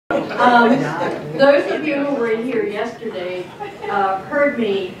Those of you who were here yesterday heard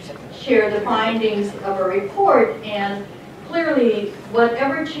me share the findings of a report, and clearly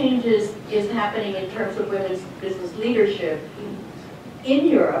whatever changes is happening in terms of women's business leadership in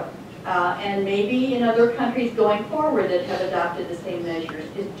Europe, and maybe in other countries going forward that have adopted the same measures,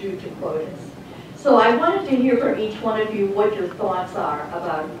 is due to quotas. So I wanted to hear from each one of you what your thoughts are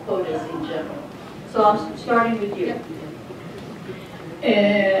about quotas in general. So I'm starting with you.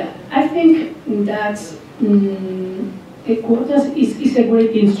 I think that quotas is a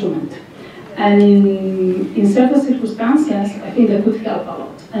great instrument. And in certain circumstances, I think that could help a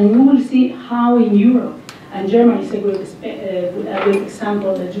lot. And we will see how in Europe, and Germany is a great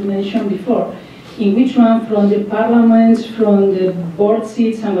example that you mentioned before, in which one from the parliament, from the board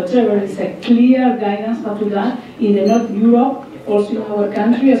seats and whatever, is a clear guidance how to that in the North Europe, also in our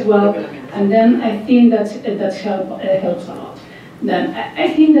country as well. And then I think that helps a lot. Then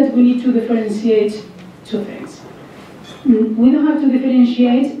I think that we need to differentiate two things. We don't have to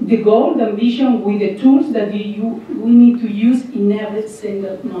differentiate the goal, the ambition, with the tools that we need to use in every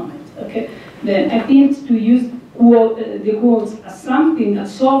single moment. Okay? Then I think to use the quotes as something that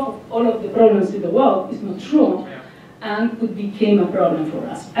solves all of the problems in the world is not true, and could become a problem for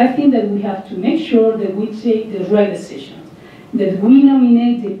us. I think that we have to make sure that we take the right decisions, that we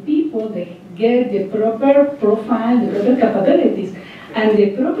nominate the people that get the proper profile, the proper capabilities, and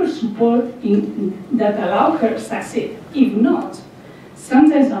the proper support that allow her to succeed. If not,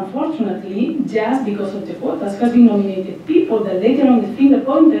 sometimes, unfortunately, just because of the quotas, has been nominated people that later on is finger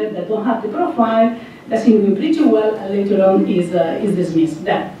pointed, that don't have the profile, that seem to be pretty well, and later on is dismissed.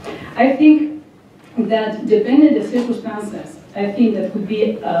 That I think that depending on the circumstances, I think that could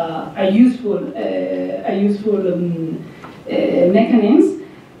be a useful mechanism.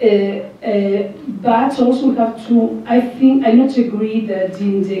 But also we have to, I not agree that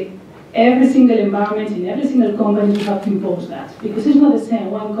in every single environment, in every single company, you have to impose that. Because it's not the same,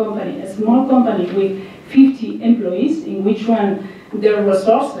 one company, a small company with 50 employees, in which one their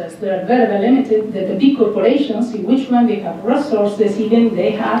resources, they are very, very limited, the big corporations, in which one they have resources, even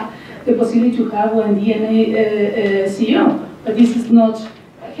they have the possibility to have one DNA CEO. But this is not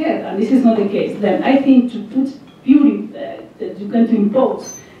ahead, and this is not the case. Then I think to put purely, that you can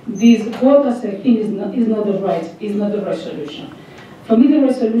impose these quotas, I think is not the right solution. For me, the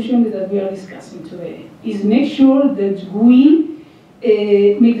right solution that we are discussing today is make sure that we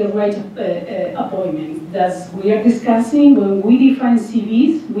make the right appointments. That we are discussing when we define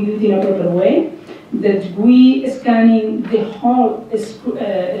CVs, we do it in a proper way. That we scanning the whole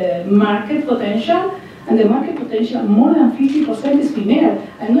market potential, and the market potential more than 50% is female,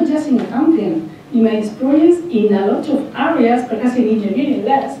 and not just in accounting. In my experience, in a lot of areas, perhaps in engineering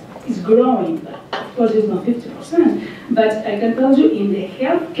less, is growing. Of course, it's not 50%, but I can tell you in the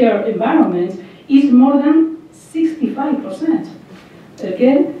healthcare environment, it's more than 65%.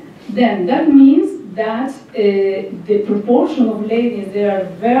 Okay? Then that means that the proportion of ladies, they are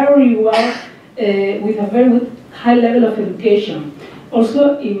very well, with a very high level of education.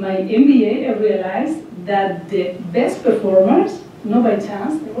 Also, in my MBA, I realized that the best performers, not by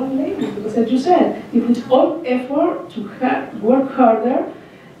chance, they were ladies, because as you said, you put all effort to work harder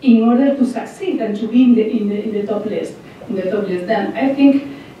in order to succeed and to be in the top list. Then I think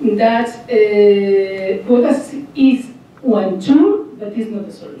that quotas is one tool, but is not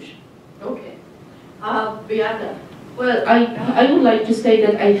a solution. Okay. Beata. Well, I would like to say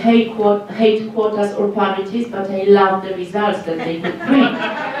that I hate quotas or parities, but I love the results that they could bring.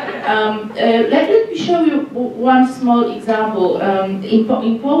 Let me show you one small example.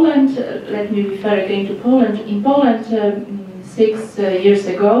 In Poland, let me refer again to Poland. In Poland, 6 years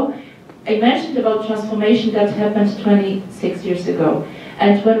ago, I mentioned about transformation that happened 26 years ago.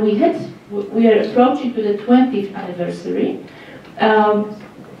 And when we are approaching to the 20th anniversary,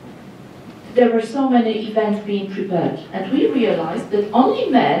 there were so many events being prepared, and we realized that only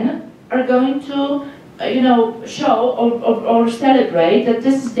men are going to, show or celebrate that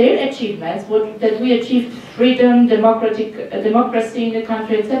this is their achievements, that we achieved freedom, democracy in the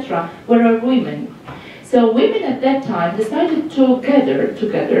country, etc. Where are women? So women at that time decided to gather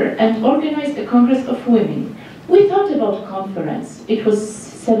together and organize a Congress of Women. We thought about conference. It was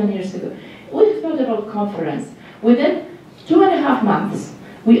 7 years ago. We thought about conference. Within 2.5 months,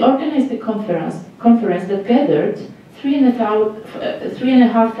 we organized a conference that gathered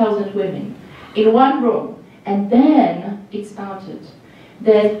 3,500 women in one room, and then it started.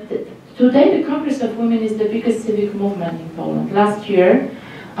 Today, the Congress of Women is the biggest civic movement in Poland. Last year,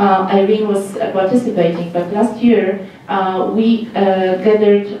 Irene was participating, but last year we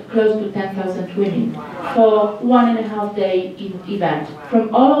gathered close to 10,000 women. for 1.5 day event. From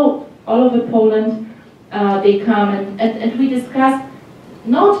all over Poland, they come and we discuss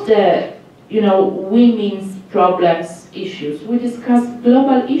not the women's problems, issues. We discuss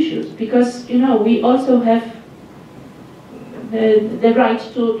global issues because we also have the right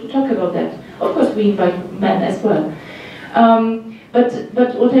to talk about that. Of course, we invite men as well.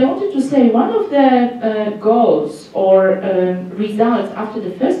 But what I wanted to say, one of the goals or results after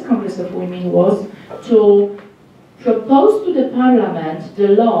the first Congress of Women was to propose to the Parliament the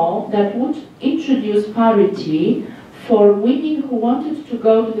law that would introduce parity for women who wanted to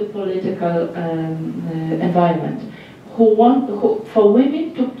go to the political environment, for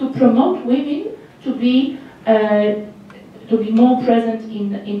women to promote women to be more present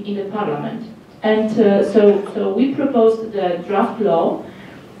in the Parliament. And so we proposed the draft law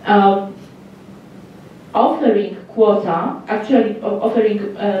offering quota, actually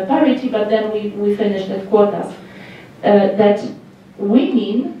offering parity, but then we finished at quotas, that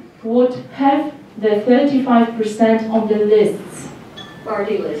women would have the 35% on the lists.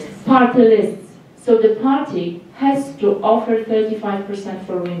 Party lists. Party lists. So the party has to offer 35%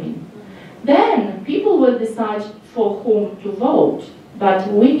 for women. Then people will decide for whom to vote, but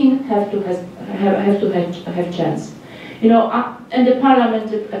women have to have chance. And the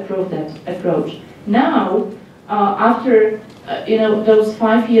Parliament approved that approach. Now, after those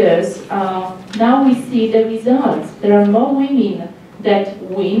 5 years, now we see the results. There are more women that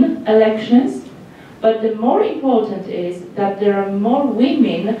win elections, but the more important is that there are more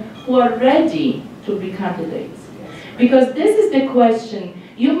women who are ready to be candidates. Because this is the question.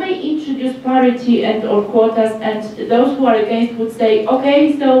 You may introduce parity or quotas, and those who are against would say,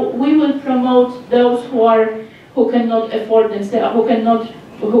 okay, so we will promote those who cannot afford themselves,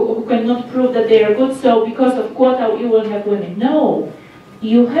 who cannot prove that they are good, so because of quota you will have women. No,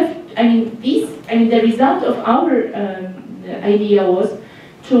 you have, the result of our idea was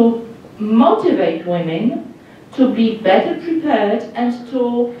to motivate women to be better prepared and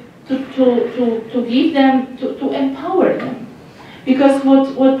to give them, to empower them. Because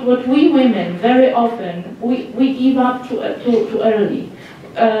what we women very often we give up too early,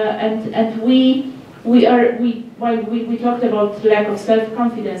 and we talked about lack of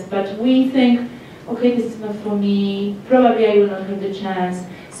self-confidence, but we think, okay, this is not for me. Probably I will not have the chance.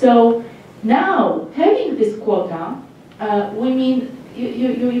 So now having this quota, women,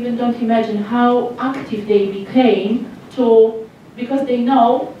 you even don't imagine how active they became because they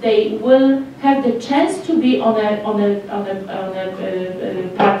know they will have the chance to be on a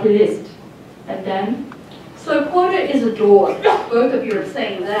party list, and then. So quota is a door. Both of you are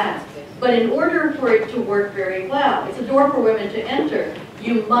saying that. But in order for it to work very well, it's a door for women to enter.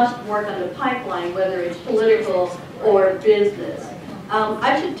 You must work on the pipeline, whether it's political or business.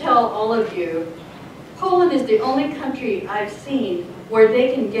 I should tell all of you, Poland is the only country I've seen where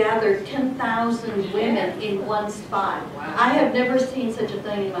they can gather 10,000 women in one spot. I have never seen such a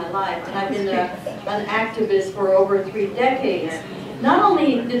thing in my life, and I've been an activist for over 3 decades. Not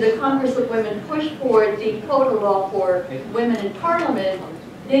only did the Congress of Women push for the quota law for women in Parliament,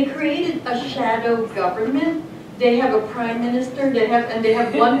 they created a shadow government. They have a prime minister, they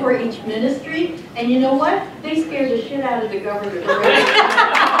have one for each ministry, and you know what? They scared the shit out of the governor.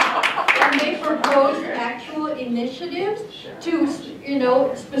 And they proposed actual initiatives to,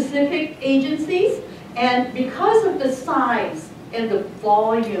 specific agencies, and because of the size and the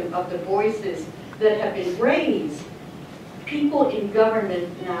volume of the voices that have been raised, people in government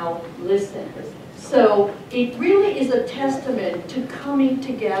now listen. So it really is a testament to coming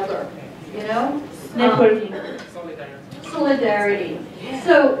together, Networking. Solidarity.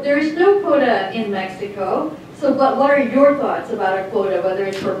 So there is no quota in Mexico. So but what are your thoughts about a quota, whether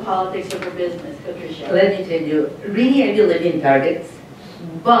it's for politics or for business, Patricia? Let me tell you, really I believe in targets,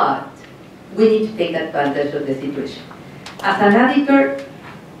 but we need to take advantage of the situation. As an editor,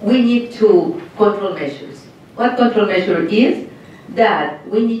 we need to control measures. What control measure is? That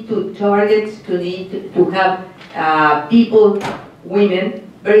we need to target, to have people, women,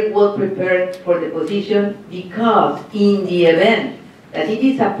 very well prepared for the position, because in the event that it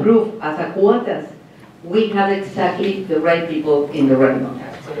is approved as a quotas, we have exactly the right people in the right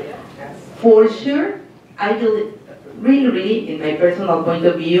moment. For sure, I believe, really, in my personal point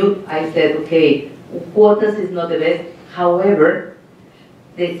of view, I said, okay, quotas is not the best. However,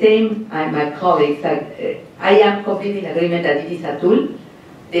 the same, my colleagues, I am completely in agreement that it is a tool.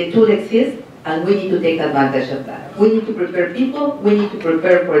 The tool exists, and we need to take advantage of that. We need to prepare people, we need to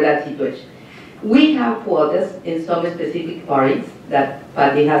prepare for that situation. We have quotas in some specific parties, that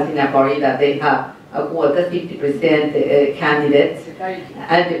Patty has in a party that they have a quota, 50% candidates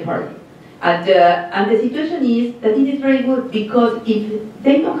at the party. And the situation is that it is very good, because if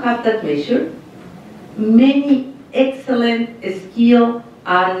they don't have that measure, many excellent, skilled,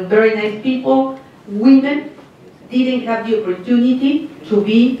 and very nice people, women, didn't have the opportunity to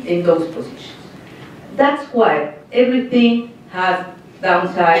be in those positions. That's why everything has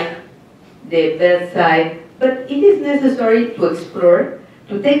downside, the best side, but it is necessary to explore,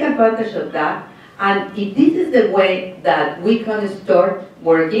 to take advantage of that, and if this is the way that we can start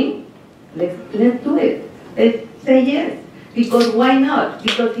working, let's do it. Let's say yes. Because why not?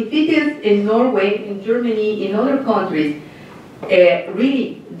 Because if it is in Norway, in Germany, in other countries,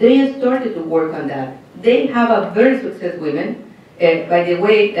 really, they started to work on that. They have a very successful women. By the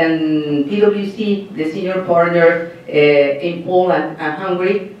way, PwC, the senior partner in Poland and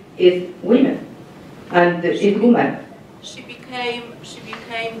Hungary, is women, and is woman. She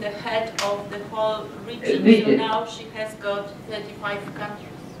became the head of the whole region. So now she has got 35 countries.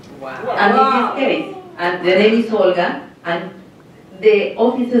 Wow. And in this case, and the name is Olga, and the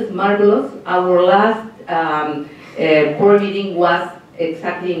office is marvelous. Our last board meeting was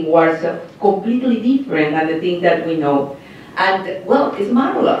exactly in Warsaw, completely different than the thing that we know. And, well, it's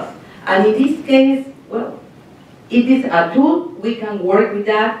marvelous. And in this case, well, it is a tool, we can work with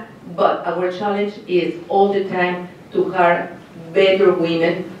that, but our challenge is all the time to hire better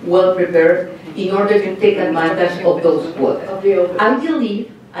women, well prepared, in order to take advantage of those quotas.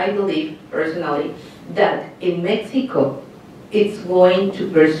 I believe personally that in Mexico it's going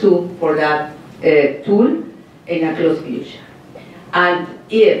to pursue for that tool in a close future. And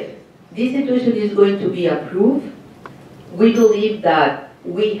if this situation is going to be approved, we believe that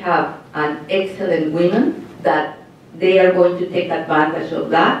we have an excellent women, that they are going to take advantage of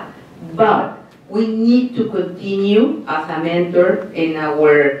that, but we need to continue as a mentor in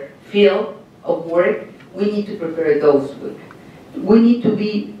our field of work. We need to prepare those women. We need to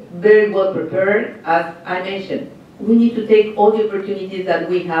be very well prepared, as I mentioned. We need to take all the opportunities that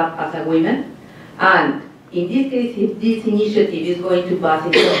we have as a women, and in this case, if this initiative is going to pass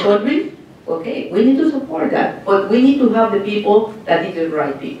in some countries, okay, we need to support that, but we need to have the people that is the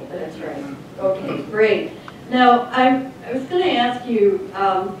right people. That's right. Okay, great. Now, I was going to ask you,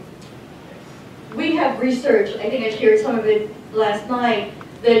 we have research, I think I shared some of it last night,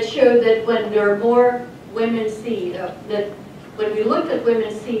 that showed that when there are more women CEOs, that when we looked at women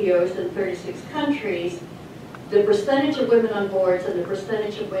CEOs in 36 countries, the percentage of women on boards and the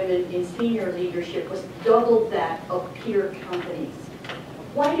percentage of women in senior leadership was double that of peer companies.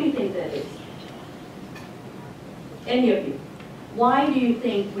 Why do you think that is? Any of you? Why do you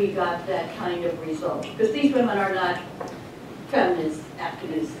think we got that kind of result? Because these women are not feminist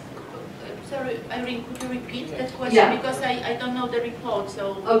activists. Sorry, Irene, could you repeat that question? Yeah. Because I don't know the report,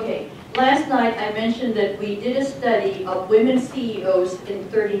 so... Okay. Last night I mentioned that we did a study of women CEOs in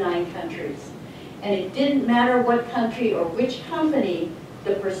 39 countries. And it didn't matter what country or which company,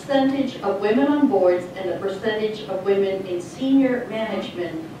 the percentage of women on boards and the percentage of women in senior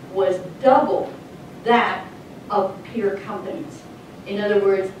management was double that of peer companies. In other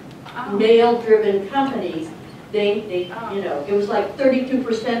words, male-driven companies, you know, it was like 32%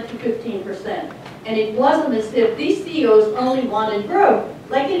 to 15%. And it wasn't as if these CEOs only wanted growth,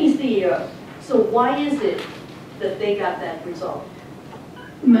 like any CEO. So why is it that they got that result?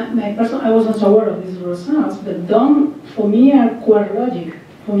 My personal, I was not aware of these results, but them, for me, are quite logic.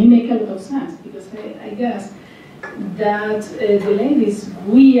 For me, make a lot of sense, because I guess that the ladies,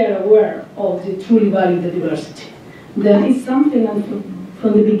 we are aware of the truly value the diversity. That is something that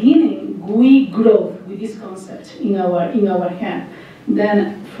from the beginning, we grow with this concept in our head.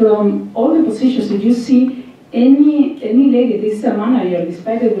 Then from all the positions, if you see any lady, this is a manager,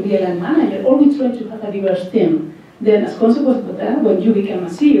 despite it would be a line manager, always try to have a diverse team. Then as a consequence of that, when you become a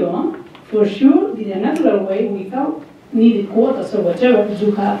CEO, for sure, in a natural way, without needed quotas or whatever,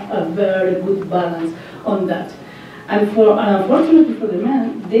 you have a very good balance on that. And unfortunately for the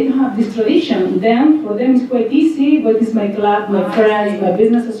men, they don't have this tradition. Then for them it's quite easy, what is my club, my friends, my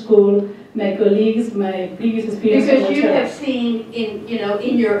business school, my colleagues, my previous experience. Because you have seen in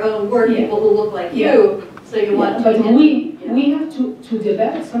your own work people who look like you, so you want to. But we have to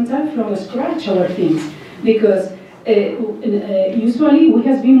develop sometimes from scratch our things, because usually we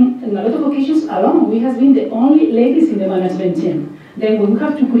have been, in a lot of occasions, alone. We have been the only ladies in the management team. Then when we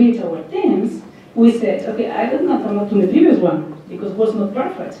have to create our teams, we said, okay, I don't come up to the previous one, because it was not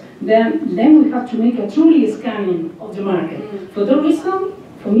perfect. Then we have to make a truly scanning of the market. For that reason,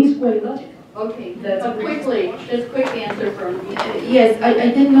 for me, it's quite logical. Okay, quickly, just quick answer from you. Yes, I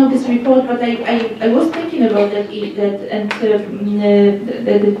didn't know this report, but I was thinking about that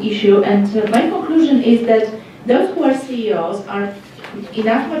issue, and my conclusion is that those who are CEOs are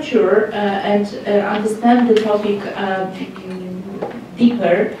enough mature and understand the topic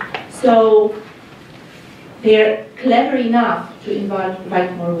deeper, so they're clever enough to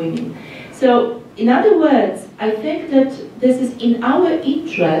invite more women. So, in other words, I think that this is in our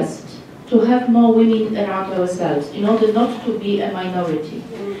interest to have more women around ourselves in order not to be a minority.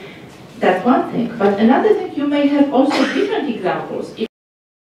 That's one thing. But another thing, you may have also different examples. If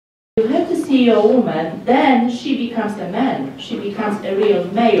you have the CEO woman, then she becomes a man. She becomes a real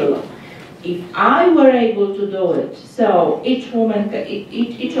male. If I were able to do it, so each woman,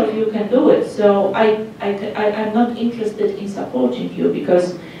 each of you can do it. So I'm not interested in supporting you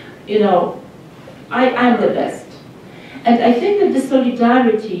because, you know, I'm the best. And I think that the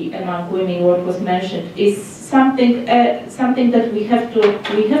solidarity among women, what was mentioned, is something that we have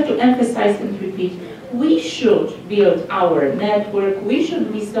to emphasize and repeat. We should build our network. We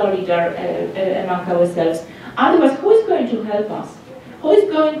should be solidar among ourselves. Otherwise, who is going to help us? Who is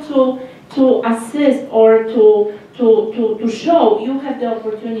going to assist or to show you have the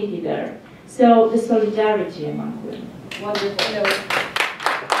opportunity there? So the solidarity among women. Wonderful.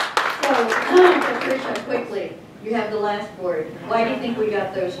 So, Patricia, quickly, you have the last word. Why do you think we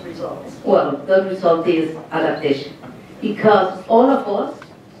got those results? Well, the result is adaptation. Because all of us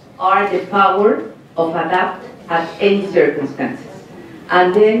are the power of adapt at any circumstances.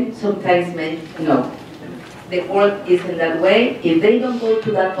 And then sometimes men know. The world isn't that way. If they don't go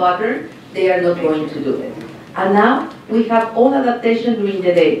to that pattern, they are not going to do it. And now we have all adaptation during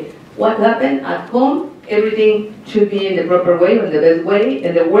the day. What happened at home, everything should be in the proper way, in the best way,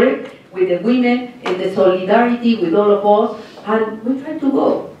 in the work, with the women, in the solidarity with all of us, and we try to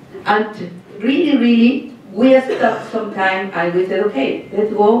go. And really, we stopped some time and we said, okay,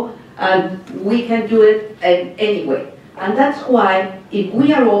 let's go, and we can do it anyway. And that's why, if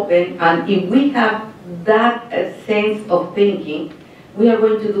we are open and if we have that sense of thinking, we are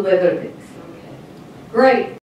going to do better things. Great.